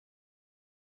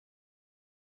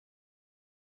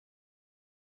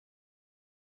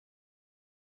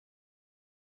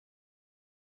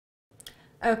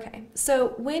Okay,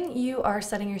 so when you are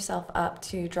setting yourself up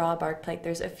to draw a bark plate,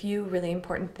 there's a few really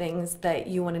important things that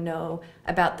you want to know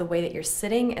about the way that you're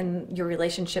sitting and your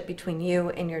relationship between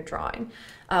you and your drawing.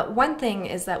 One thing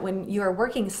is that when you are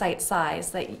working sight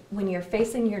size, that when you're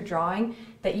facing your drawing,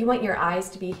 that you want your eyes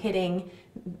to be hitting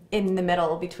in the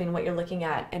middle between what you're looking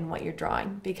at and what you're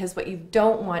drawing, because what you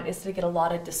don't want is to get a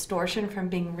lot of distortion from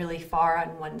being really far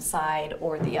on one side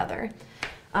or the other.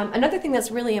 Another thing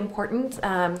that's really important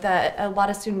that a lot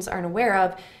of students aren't aware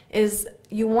of is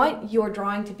you want your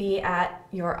drawing to be at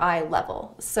your eye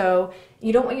level. So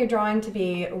you don't want your drawing to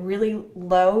be really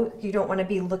low. You don't want to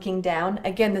be looking down.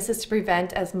 Again, this is to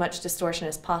prevent as much distortion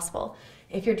as possible.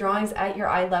 If your drawing's at your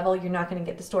eye level, you're not going to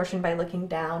get distortion by looking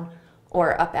down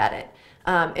or up at it.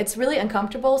 It's really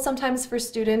uncomfortable sometimes for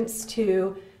students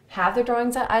to have their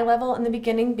drawings at eye level in the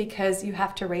beginning because you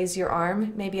have to raise your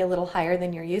arm maybe a little higher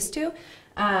than you're used to.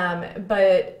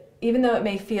 But even though it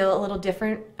may feel a little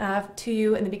different to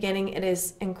you in the beginning, it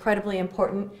is incredibly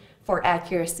important for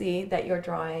accuracy that your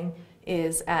drawing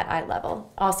is at eye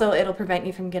level. Also, it'll prevent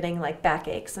you from getting like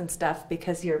backaches and stuff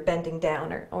because you're bending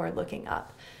down or looking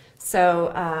up.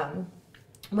 So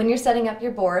when you're setting up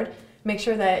your board, make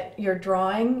sure that your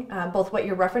drawing, both what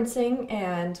you're referencing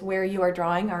and where you are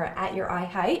drawing, are at your eye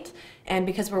height. And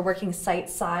because we're working sight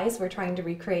size, we're trying to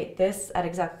recreate this at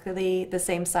exactly the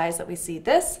same size that we see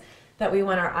this, that we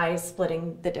want our eyes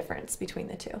splitting the difference between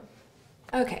the two.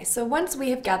 Okay, so once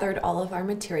we have gathered all of our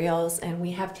materials and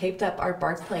we have taped up our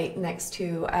bark plate next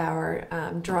to our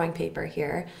drawing paper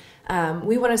here,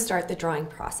 we want to start the drawing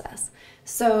process.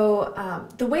 So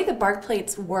the way the bark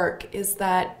plates work is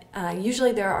that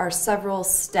usually there are several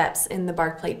steps in the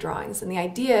bark plate drawings, and the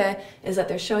idea is that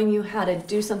they're showing you how to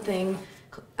do something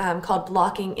called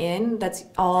blocking in, that's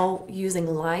all using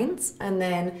lines, and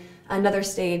then another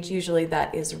stage usually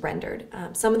that is rendered.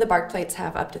 Some of the bark plates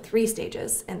have up to 3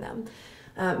 stages in them.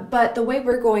 But the way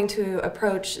we're going to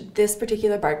approach this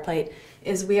particular bark plate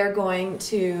is we are going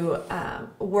to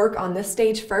work on this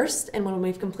stage first, and when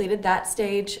we've completed that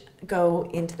stage, go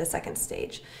into the second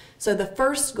stage. So the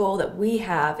first goal that we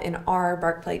have in our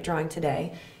bark plate drawing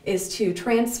today is to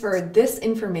transfer this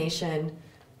information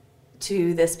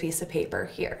to this piece of paper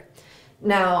here.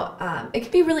 Now, it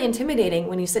can be really intimidating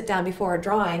when you sit down before a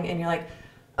drawing and you're like,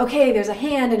 okay, there's a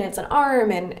hand and it's an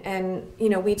arm, and you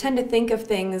know, we tend to think of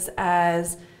things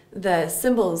as the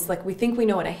symbols, like we think we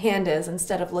know what a hand is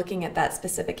instead of looking at that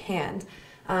specific hand.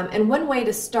 And one way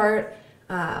to start,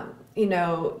 you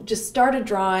know, just start a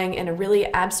drawing in a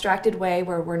really abstracted way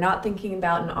where we're not thinking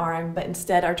about an arm, but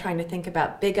instead are trying to think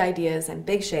about big ideas and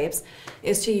big shapes,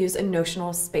 is to use a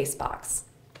notional space box.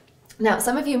 Now,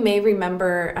 some of you may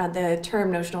remember the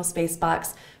term notional space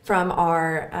box from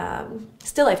our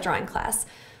still life drawing class.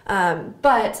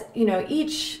 But you know,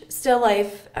 each still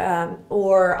life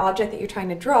or object that you're trying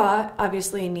to draw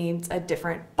obviously needs a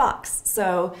different box.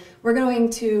 So we're going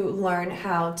to learn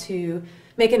how to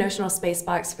make a notional space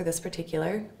box for this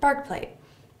particular bark plate.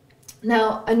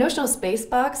 Now, a notional space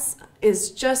box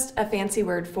is just a fancy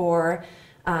word for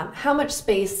how much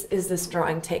space is this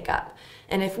drawing take up.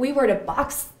 And if we were to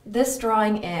box this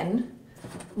drawing in,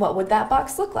 what would that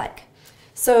box look like?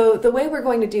 So the way we're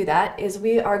going to do that is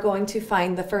we are going to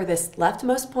find the furthest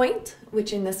leftmost point,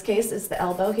 which in this case is the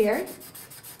elbow here,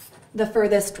 the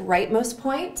furthest rightmost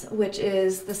point, which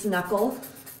is this knuckle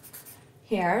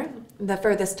here, the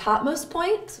furthest topmost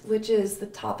point, which is the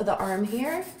top of the arm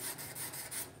here,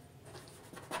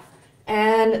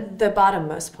 and the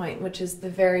bottommost point, which is the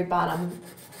very bottom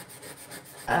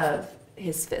of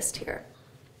his fist here.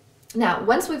 Now,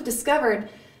 once we've discovered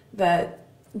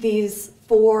these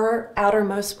 4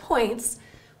 outermost points,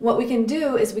 what we can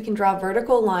do is we can draw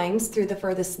vertical lines through the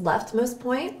furthest leftmost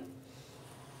point.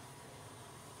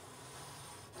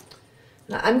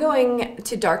 Now, I'm going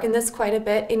to darken this quite a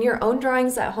bit. In your own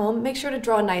drawings at home, make sure to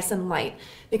draw nice and light.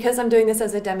 Because I'm doing this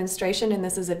as a demonstration and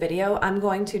this is a video, I'm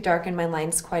going to darken my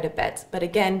lines quite a bit. But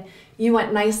again, you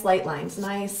want nice light lines,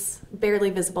 nice, barely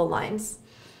visible lines.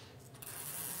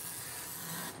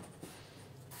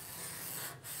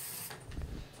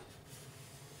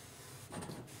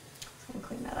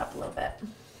 Clean that up a little bit.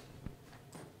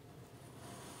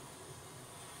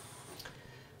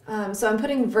 So I'm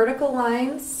putting vertical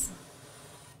lines,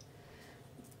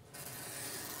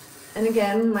 and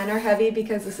again, mine are heavy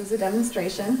because this is a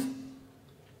demonstration,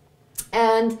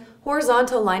 and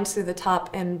horizontal lines through the top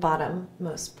and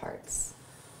bottommost parts.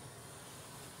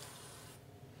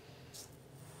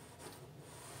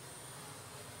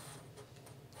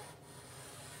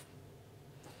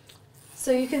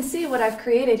 So you can see what I've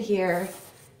created here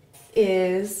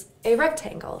is a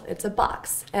rectangle. It's a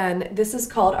box, and this is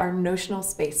called our notional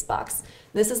space box.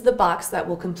 This is the box that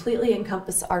will completely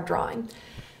encompass our drawing.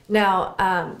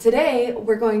 Now, today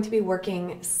we're going to be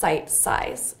working site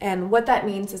size, and what that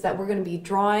means is that we're going to be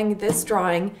drawing this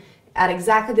drawing at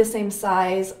exactly the same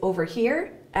size over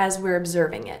here as we're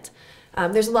observing it.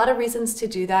 There's a lot of reasons to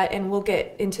do that, and we'll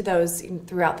get into those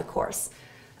throughout the course.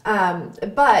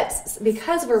 But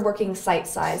because we're working site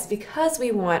size, because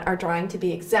we want our drawing to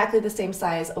be exactly the same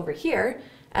size over here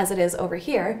as it is over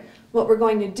here, what we're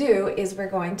going to do is we're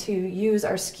going to use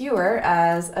our skewer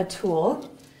as a tool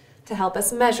to help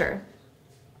us measure.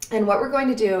 And what we're going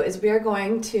to do is we are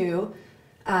going to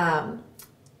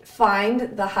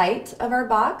find the height of our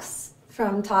box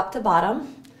from top to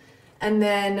bottom, and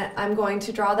then I'm going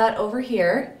to draw that over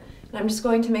here, and I'm just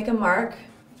going to make a mark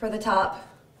for the top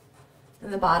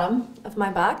and the bottom of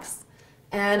my box,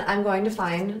 and I'm going to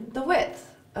find the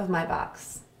width of my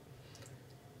box.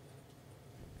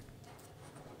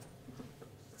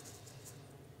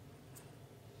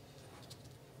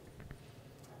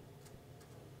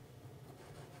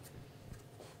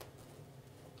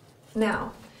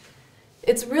 Now,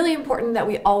 it's really important that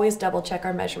we always double check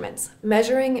our measurements.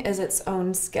 Measuring is its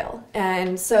own skill.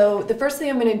 And so the first thing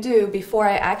I'm going to do before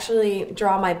I actually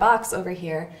draw my box over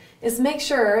here is make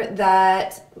sure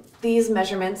that these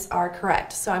measurements are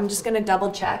correct. So I'm just going to double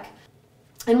check.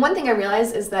 And one thing I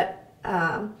realized is that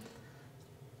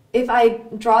if I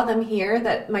draw them here,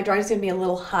 that my drawing is going to be a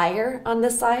little higher on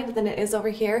this side than it is over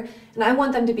here, and I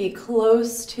want them to be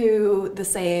close to the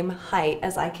same height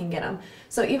as I can get them.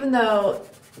 So even though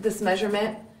this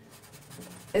measurement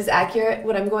is accurate,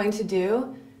 what I'm going to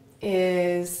do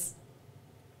is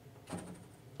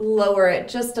lower it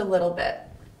just a little bit.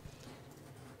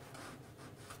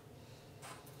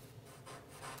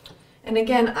 And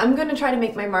again, I'm going to try to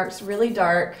make my marks really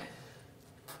dark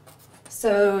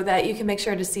so that you can make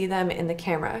sure to see them in the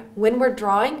camera. When we're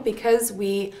drawing, because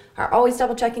we are always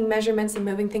double checking measurements and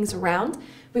moving things around,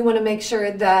 we want to make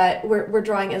sure that we're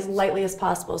drawing as lightly as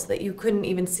possible so that you couldn't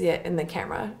even see it in the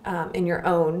camera in your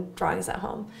own drawings at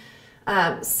home.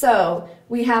 So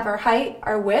we have our height,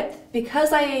 our width.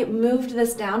 Because I moved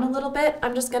this down a little bit,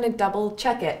 I'm just going to double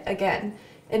check it again.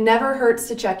 It never hurts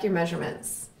to check your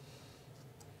measurements.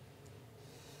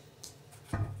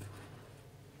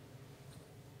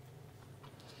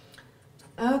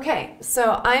 Okay,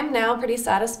 so I'm now pretty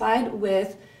satisfied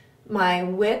with my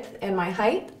width and my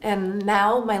height, and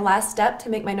now my last step to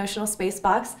make my notional space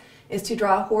box is to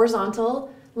draw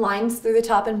horizontal lines through the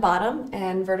top and bottom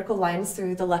and vertical lines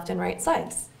through the left and right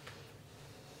sides.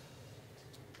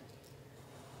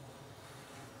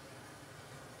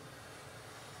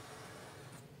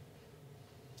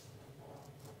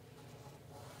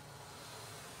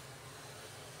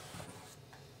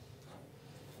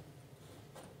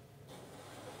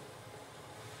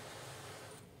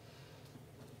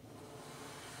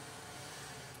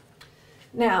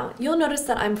 Now, you'll notice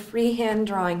that I'm freehand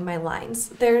drawing my lines.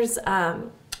 There's a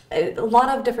lot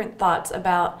of different thoughts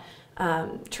about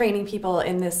training people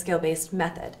in this skill-based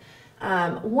method.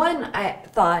 One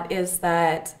thought is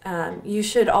that you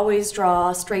should always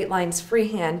draw straight lines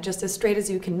freehand, just as straight as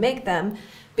you can make them,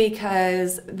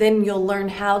 because then you'll learn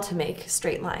how to make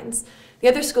straight lines. The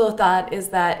other school of thought is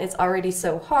that it's already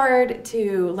so hard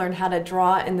to learn how to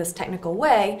draw in this technical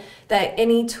way that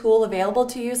any tool available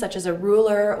to you, such as a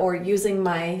ruler or using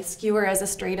my skewer as a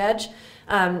straight edge,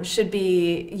 should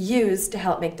be used to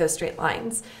help make those straight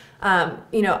lines.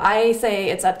 You know, I say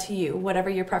it's up to you,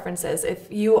 whatever your preference is.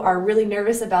 If you are really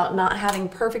nervous about not having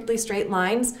perfectly straight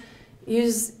lines,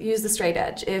 use the straight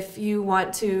edge. If you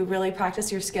want to really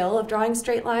practice your skill of drawing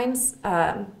straight lines,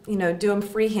 you know, do them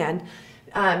freehand.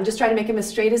 Just try to make them as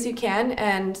straight as you can,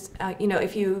 and you know,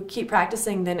 if you keep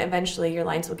practicing, then eventually your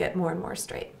lines will get more and more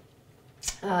straight.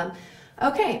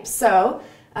 Okay, so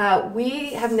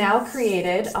we have now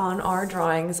created on our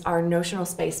drawings our notional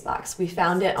space box. We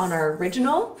found it on our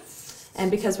original,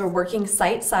 and because we're working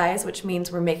site size, which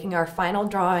means we're making our final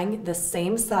drawing the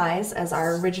same size as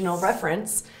our original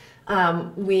reference,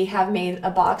 we have made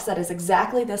a box that is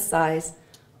exactly this size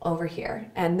over here,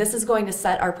 and this is going to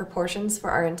set our proportions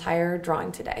for our entire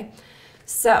drawing today.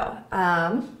 So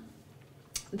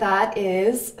that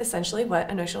is essentially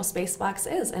what a notional space box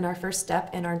is in our first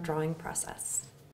step in our drawing process.